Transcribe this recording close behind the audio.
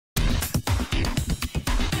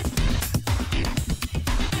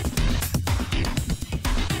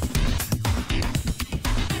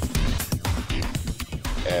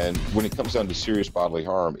And when it comes down to serious bodily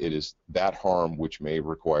harm, it is that harm which may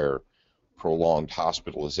require prolonged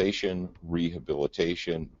hospitalization,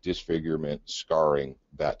 rehabilitation, disfigurement, scarring,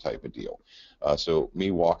 that type of deal. So me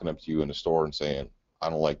walking up to you in a store and saying, I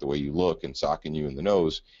don't like the way you look, and socking you in the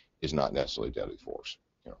nose is not necessarily deadly force.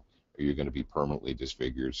 You know, are you going to be permanently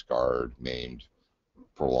disfigured, scarred, maimed,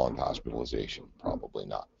 prolonged hospitalization? Probably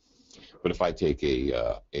not. But if I take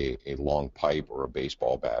a long pipe or a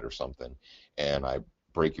baseball bat or something and I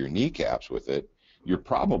break your kneecaps with it, you're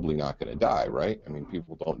probably not going to die, right? I mean,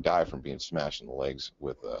 people don't die from being smashed in the legs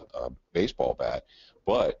with a baseball bat,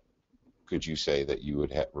 but could you say that you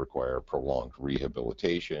would require prolonged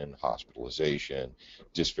rehabilitation, hospitalization,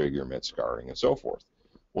 disfigurement, scarring, and so forth?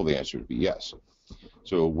 Well, the answer would be yes.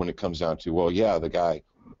 So when it comes down to, well, yeah, the guy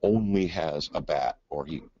only has a bat, or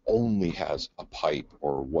he only has a pipe,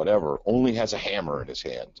 or whatever, only has a hammer in his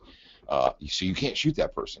hand, so you can't shoot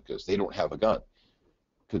that person because they don't have a gun.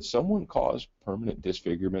 Could someone cause permanent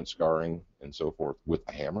disfigurement, scarring, and so forth with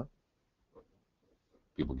a hammer?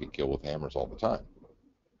 People get killed with hammers all the time.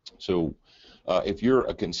 So if you're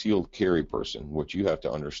a concealed carry person, what you have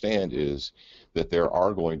to understand is that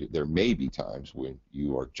there may be times when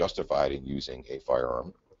you are justified in using a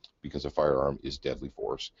firearm, because a firearm is deadly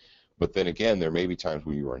force. But then again, there may be times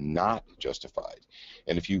when you are not justified.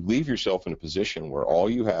 And if you leave yourself in a position where all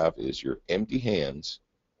you have is your empty hands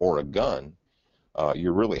or a gun,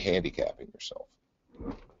 you're really handicapping yourself.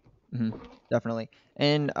 Mm-hmm. Definitely.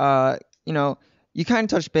 And, you know, you kind of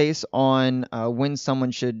touched base on when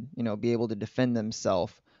someone should, you know, be able to defend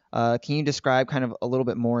themselves. Can you describe kind of a little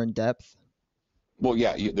bit more in depth? Well,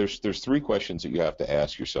 yeah, there's three questions that you have to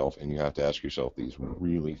ask yourself, and you have to ask yourself these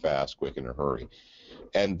really fast, quick, in a hurry.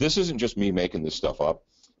 And this isn't just me making this stuff up.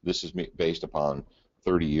 This is based upon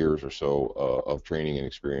 30 years or so of training and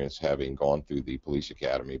experience, having gone through the police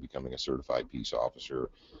academy, becoming a certified peace officer,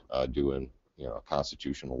 doing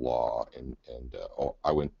constitutional law, and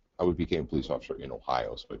I became a police officer in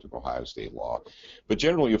Ohio, so I took Ohio State law. But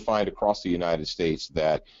generally, you'll find across the United States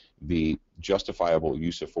that the justifiable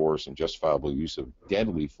use of force and justifiable use of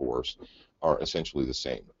deadly force are essentially the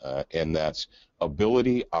same, and that's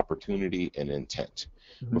ability, opportunity, and intent.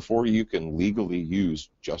 Mm-hmm. Before you can legally use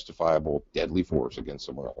justifiable deadly force against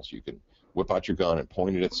someone else, you can whip out your gun and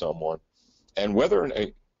point it at someone, and whether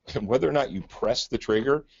or not you press the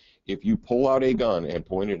trigger, if you pull out a gun and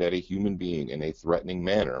point it at a human being in a threatening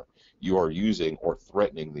manner, you are using or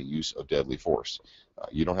threatening the use of deadly force.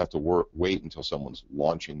 You don't have to wait until someone's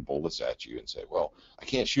launching bullets at you and say, well, I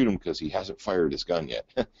can't shoot him because he hasn't fired his gun yet.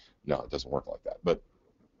 No, it doesn't work like that. But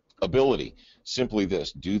ability, simply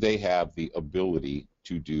this: do they have the ability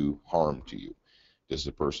to do harm to you? Does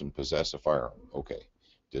the person possess a firearm? Okay.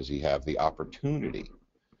 Does he have the opportunity?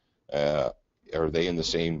 Are they in the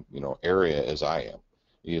same area as I am?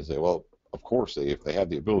 You say, well, of course, if they have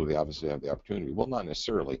the ability, they obviously have the opportunity. Well, not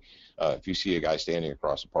necessarily. If you see a guy standing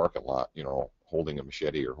across a parking lot, holding a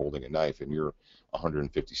machete or holding a knife, and you're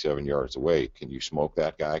 157 yards away, can you smoke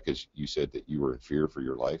that guy because you said that you were in fear for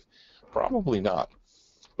your life? Probably not.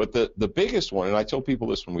 But the biggest one, and I tell people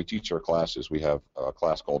this when we teach our classes, we have a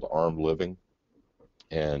class called Armed Living.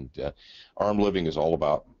 And armed living is all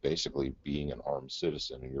about basically being an armed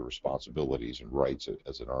citizen and your responsibilities and rights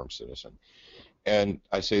as an armed citizen. And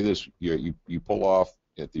I say this: you pull off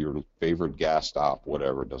at your favorite gas stop,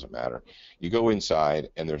 whatever, it doesn't matter. You go inside,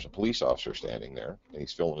 and there's a police officer standing there, and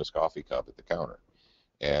he's filling his coffee cup at the counter.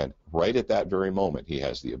 And right at that very moment, he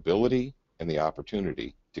has the ability and the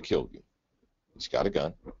opportunity to kill you. He's got a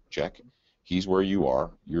gun, check. He's where you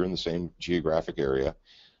are. You're in the same geographic area.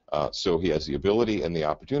 So he has the ability and the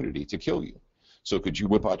opportunity to kill you. So could you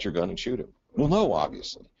whip out your gun and shoot him? Well, no,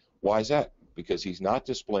 obviously. Why is that? Because he's not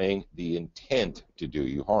displaying the intent to do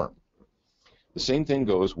you harm. The same thing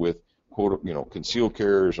goes with, quote, concealed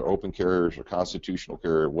carriers or open carriers or constitutional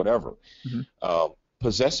carrier, whatever. Mm-hmm.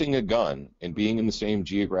 Possessing a gun and being in the same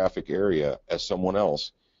geographic area as someone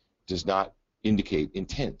else does not indicate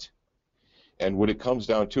intent. And when it comes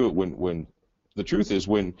down to it, when the truth is,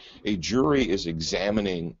 when a jury is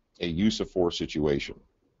examining a use of force situation,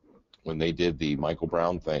 when they did the Michael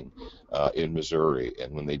Brown thing in Missouri,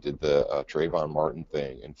 and when they did the Trayvon Martin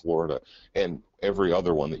thing in Florida, and every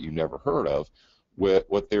other one that you never heard of,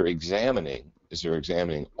 what they're examining is they're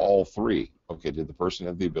examining all three. Okay, did the person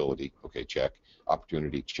have the ability? Okay, check.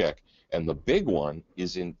 Opportunity, check. And the big one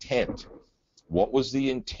is intent. What was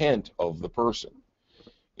the intent of the person?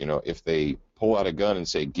 If they pull out a gun and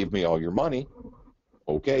say, give me all your money,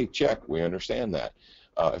 okay, check, we understand that.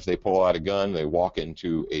 If they pull out a gun, they walk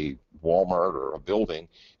into a Walmart or a building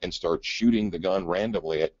and start shooting the gun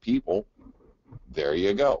randomly at people, there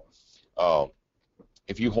you go.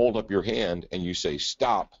 If you hold up your hand and you say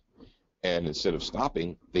stop, and instead of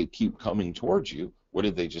stopping, they keep coming towards you, what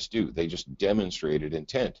did they just do? They just demonstrated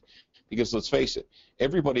intent. Because let's face it,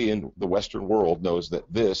 everybody in the Western world knows that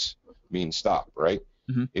this means stop, right?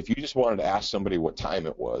 Mm-hmm. If you just wanted to ask somebody what time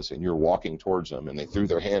it was and you're walking towards them and they threw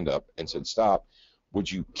their hand up and said stop,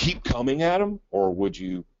 would you keep coming at them, or would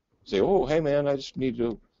you say, oh, hey, man, I just need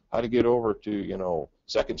to how to get over to,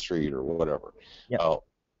 2nd Street or whatever? Yep.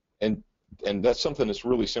 And that's something that's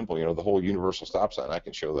really simple. The whole universal stop sign, I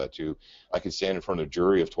can show that too. I can stand in front of a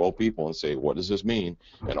jury of 12 people and say, what does this mean?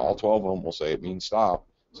 And all 12 of them will say, it means stop.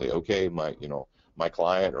 Say, okay, my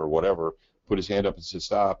client or whatever put his hand up and said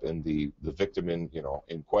stop, and the victim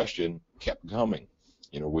in question kept coming.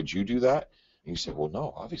 Would you do that? And you say, well,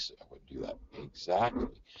 no, obviously I wouldn't do that. Exactly.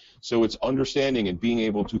 So it's understanding and being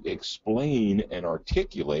able to explain and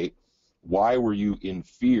articulate why were you in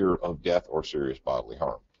fear of death or serious bodily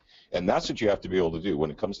harm. And that's what you have to be able to do.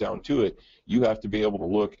 When it comes down to it, you have to be able to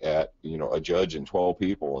look at, a judge and 12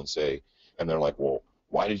 people and say, and they're like, well,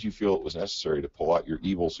 why did you feel it was necessary to pull out your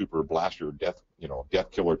evil super blaster death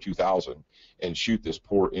killer 2000 and shoot this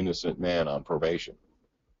poor innocent man on probation?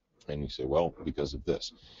 And you say, well, because of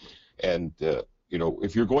this. And,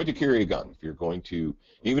 if you're going to carry a gun,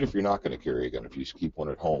 even if you're not going to carry a gun, if you just keep one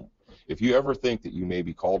at home, if you ever think that you may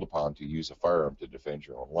be called upon to use a firearm to defend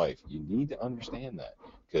your own life, you need to understand that,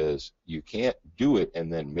 because you can't do it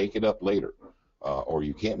and then make it up later, or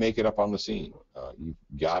you can't make it up on the scene. You've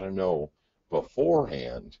got to know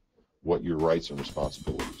beforehand what your rights and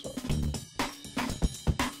responsibilities are.